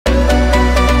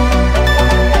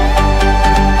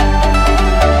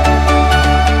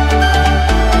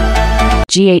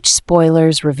GH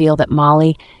spoilers reveal that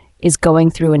Molly is going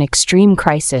through an extreme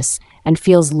crisis and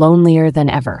feels lonelier than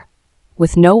ever.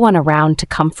 With no one around to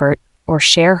comfort or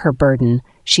share her burden,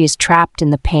 she is trapped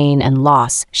in the pain and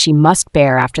loss she must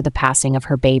bear after the passing of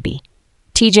her baby.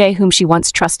 TJ, whom she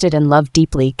once trusted and loved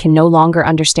deeply, can no longer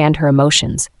understand her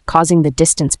emotions, causing the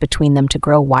distance between them to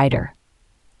grow wider.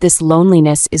 This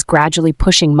loneliness is gradually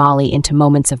pushing Molly into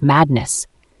moments of madness,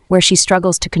 where she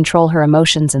struggles to control her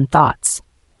emotions and thoughts.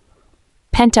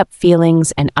 Pent-up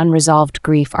feelings and unresolved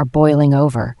grief are boiling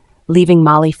over, leaving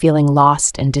Molly feeling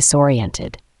lost and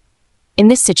disoriented. In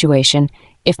this situation,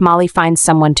 if Molly finds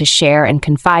someone to share and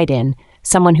confide in,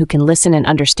 someone who can listen and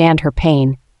understand her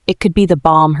pain, it could be the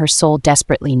balm her soul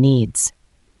desperately needs.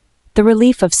 The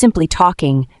relief of simply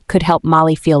talking could help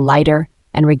Molly feel lighter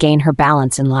and regain her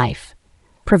balance in life,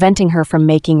 preventing her from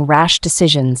making rash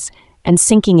decisions and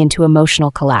sinking into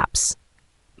emotional collapse.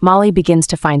 Molly begins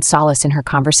to find solace in her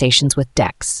conversations with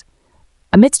Dex.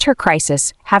 Amidst her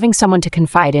crisis, having someone to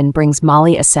confide in brings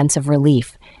Molly a sense of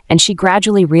relief, and she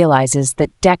gradually realizes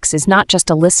that Dex is not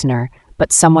just a listener,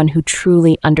 but someone who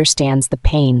truly understands the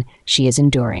pain she is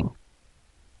enduring.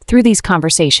 Through these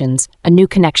conversations, a new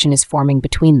connection is forming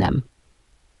between them.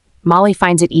 Molly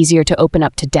finds it easier to open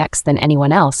up to Dex than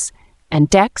anyone else, and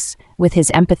Dex, with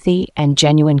his empathy and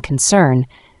genuine concern,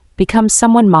 becomes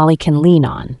someone Molly can lean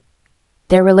on.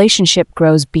 Their relationship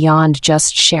grows beyond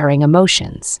just sharing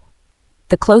emotions.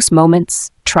 The close moments,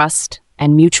 trust,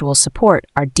 and mutual support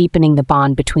are deepening the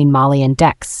bond between Molly and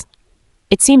Dex.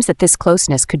 It seems that this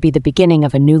closeness could be the beginning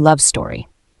of a new love story.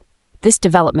 This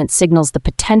development signals the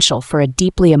potential for a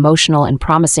deeply emotional and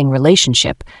promising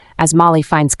relationship as Molly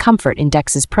finds comfort in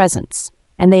Dex's presence,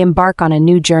 and they embark on a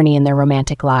new journey in their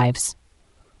romantic lives.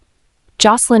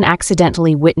 Jocelyn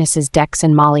accidentally witnesses Dex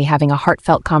and Molly having a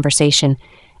heartfelt conversation,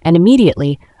 and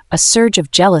immediately, a surge of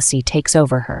jealousy takes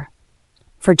over her.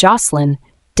 For Jocelyn,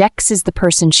 Dex is the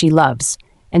person she loves,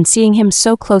 and seeing him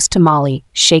so close to Molly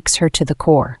shakes her to the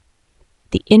core.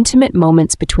 The intimate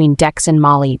moments between Dex and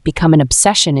Molly become an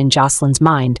obsession in Jocelyn's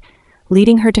mind,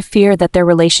 leading her to fear that their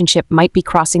relationship might be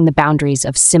crossing the boundaries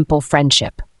of simple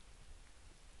friendship.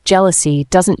 Jealousy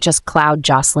doesn't just cloud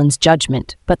Jocelyn's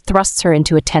judgment, but thrusts her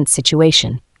into a tense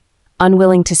situation.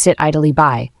 Unwilling to sit idly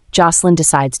by, Jocelyn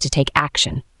decides to take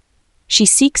action. She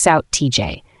seeks out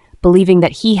TJ, believing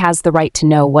that he has the right to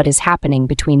know what is happening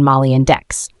between Molly and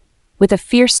Dex. With a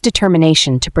fierce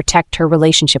determination to protect her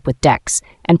relationship with Dex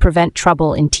and prevent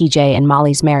trouble in TJ and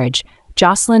Molly's marriage,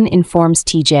 Jocelyn informs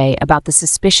TJ about the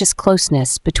suspicious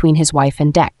closeness between his wife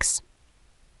and Dex.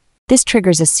 This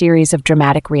triggers a series of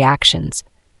dramatic reactions.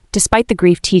 Despite the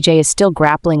grief TJ is still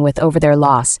grappling with over their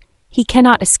loss, he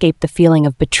cannot escape the feeling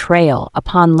of betrayal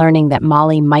upon learning that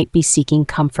Molly might be seeking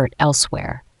comfort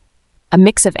elsewhere. A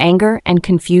mix of anger and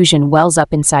confusion wells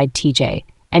up inside TJ,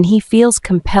 and he feels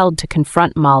compelled to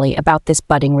confront Molly about this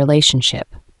budding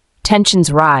relationship. Tensions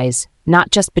rise,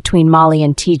 not just between Molly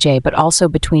and TJ, but also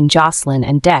between Jocelyn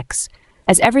and Dex,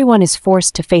 as everyone is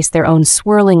forced to face their own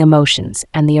swirling emotions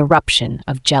and the eruption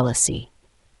of jealousy.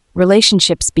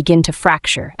 Relationships begin to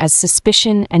fracture as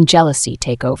suspicion and jealousy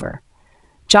take over.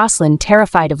 Jocelyn,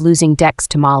 terrified of losing Dex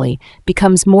to Molly,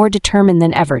 becomes more determined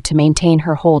than ever to maintain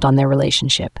her hold on their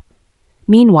relationship.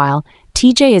 Meanwhile,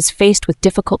 TJ is faced with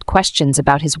difficult questions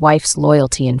about his wife's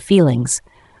loyalty and feelings,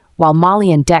 while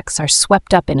Molly and Dex are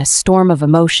swept up in a storm of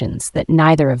emotions that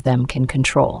neither of them can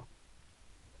control.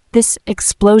 This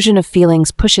explosion of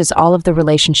feelings pushes all of the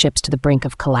relationships to the brink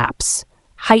of collapse,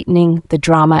 heightening the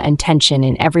drama and tension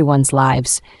in everyone's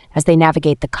lives as they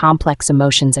navigate the complex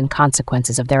emotions and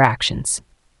consequences of their actions.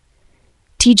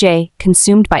 TJ,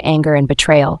 consumed by anger and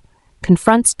betrayal,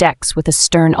 confronts Dex with a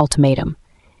stern ultimatum.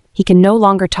 He can no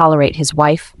longer tolerate his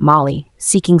wife, Molly,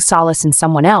 seeking solace in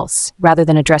someone else rather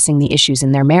than addressing the issues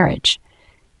in their marriage.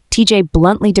 TJ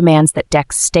bluntly demands that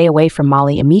Dex stay away from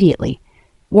Molly immediately,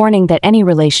 warning that any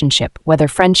relationship, whether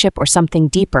friendship or something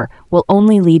deeper, will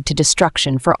only lead to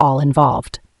destruction for all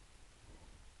involved.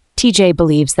 TJ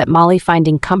believes that Molly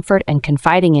finding comfort and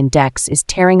confiding in Dex is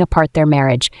tearing apart their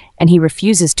marriage, and he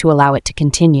refuses to allow it to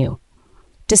continue.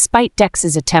 Despite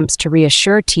Dex's attempts to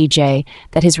reassure TJ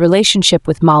that his relationship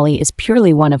with Molly is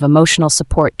purely one of emotional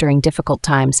support during difficult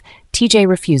times, TJ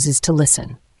refuses to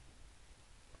listen.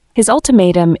 His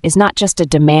ultimatum is not just a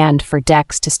demand for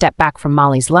Dex to step back from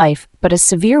Molly's life, but a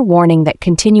severe warning that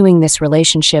continuing this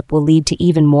relationship will lead to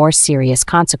even more serious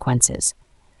consequences.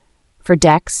 For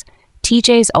Dex,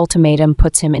 TJ's ultimatum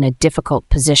puts him in a difficult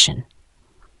position.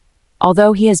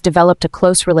 Although he has developed a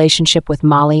close relationship with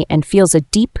Molly and feels a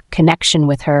deep connection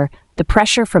with her, the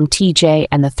pressure from TJ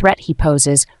and the threat he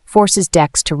poses forces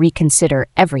Dex to reconsider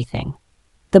everything.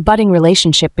 The budding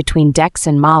relationship between Dex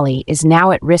and Molly is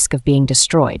now at risk of being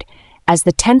destroyed, as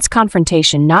the tense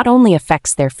confrontation not only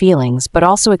affects their feelings but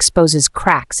also exposes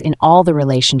cracks in all the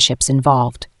relationships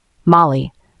involved.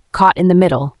 Molly, caught in the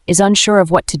middle, is unsure of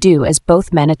what to do as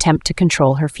both men attempt to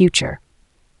control her future.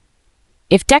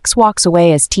 If Dex walks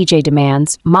away as TJ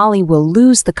demands, Molly will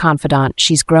lose the confidant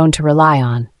she's grown to rely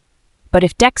on. But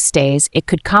if Dex stays, it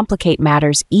could complicate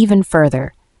matters even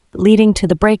further, leading to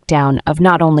the breakdown of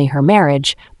not only her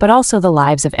marriage, but also the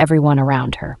lives of everyone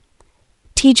around her.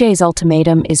 TJ's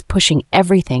ultimatum is pushing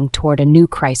everything toward a new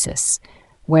crisis,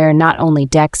 where not only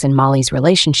Dex and Molly's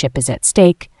relationship is at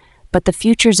stake, but the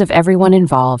futures of everyone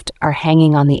involved are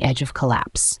hanging on the edge of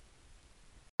collapse.